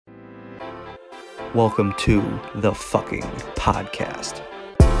welcome to the fucking podcast.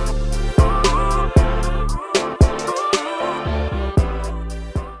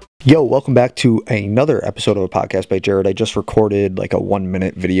 Yo, welcome back to another episode of a podcast by Jared. I just recorded like a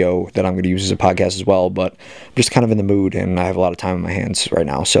 1-minute video that I'm going to use as a podcast as well, but I'm just kind of in the mood and I have a lot of time in my hands right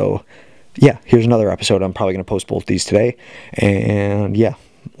now. So yeah, here's another episode. I'm probably going to post both these today. And yeah,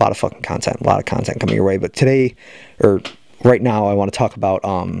 a lot of fucking content, coming your way. But today, or right now, I want to talk about,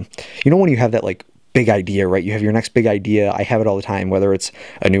 when you have that like big idea, right? You have your next big idea. I have it all the time, whether it's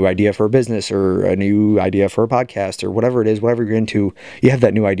a new idea for a business or a new idea for a podcast or whatever it is, whatever you're into, you have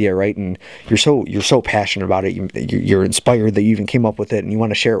that new idea, right? And you're so passionate about it. You're inspired that you even came up with it and you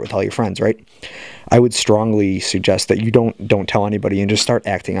want to share it with all your friends, right? I would strongly suggest that you don't tell anybody and just start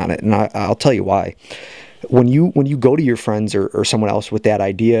acting on it. And I'll tell you why. When you go to your friends or someone else with that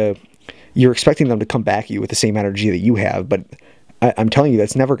idea, you're expecting them to come back at you with the same energy that you have, but I'm telling you,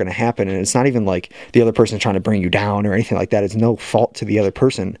 that's never going to happen. And it's not even like the other person trying to bring you down or anything like that. It's no fault to the other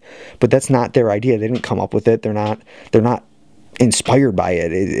person, but that's not their idea. They didn't come up with it. They're not inspired by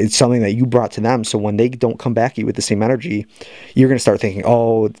it. It's something that you brought to them. So when they don't come back at you with the same energy, you're going to start thinking,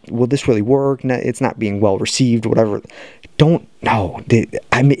 oh, will this really work? It's not being well received, whatever.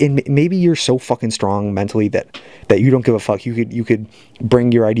 Maybe you're so fucking strong mentally that you don't give a fuck. You could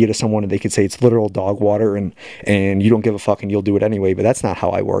bring your idea to someone and they could say it's literal dog water and you don't give a fuck and you'll do it anyway. But that's not how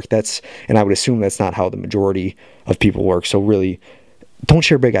I work. And I would assume that's not how the majority of people work. So really, don't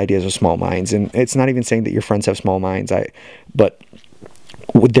share big ideas with small minds. And it's not even saying that your friends have small minds. But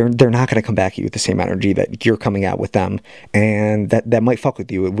they're not going to come back at you with the same energy that you're coming out with them. And that might fuck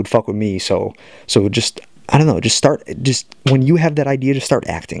with you. It would fuck with me. So just, I don't know, just when you have that idea, just start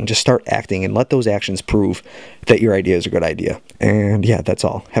acting and let those actions prove that your idea is a good idea. And yeah, that's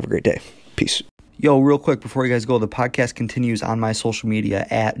all. Have a great day. Peace. Yo, real quick before you guys go, the podcast continues on my social media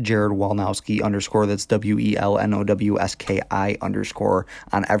at Jared Walnowski _ that's WELNOWSKI _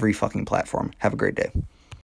 on every fucking platform. Have a great day.